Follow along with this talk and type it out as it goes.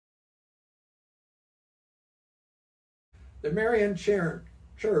The Marian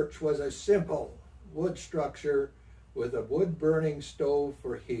Church was a simple wood structure with a wood-burning stove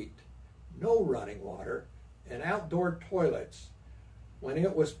for heat, no running water, and outdoor toilets when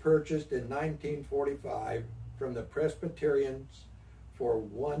it was purchased in 1945 from the Presbyterians for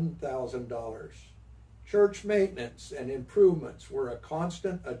 $1,000. Church maintenance and improvements were a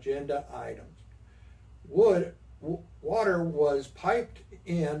constant agenda item. Water was piped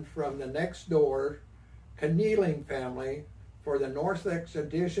in from the next door Kenealing family for the Northex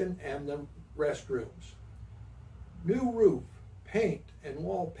addition and the restrooms. New roof, paint, and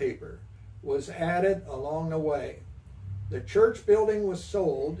wallpaper was added along the way. The church building was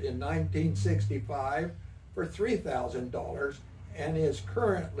sold in 1965 for $3,000 and is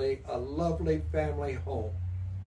currently a lovely family home.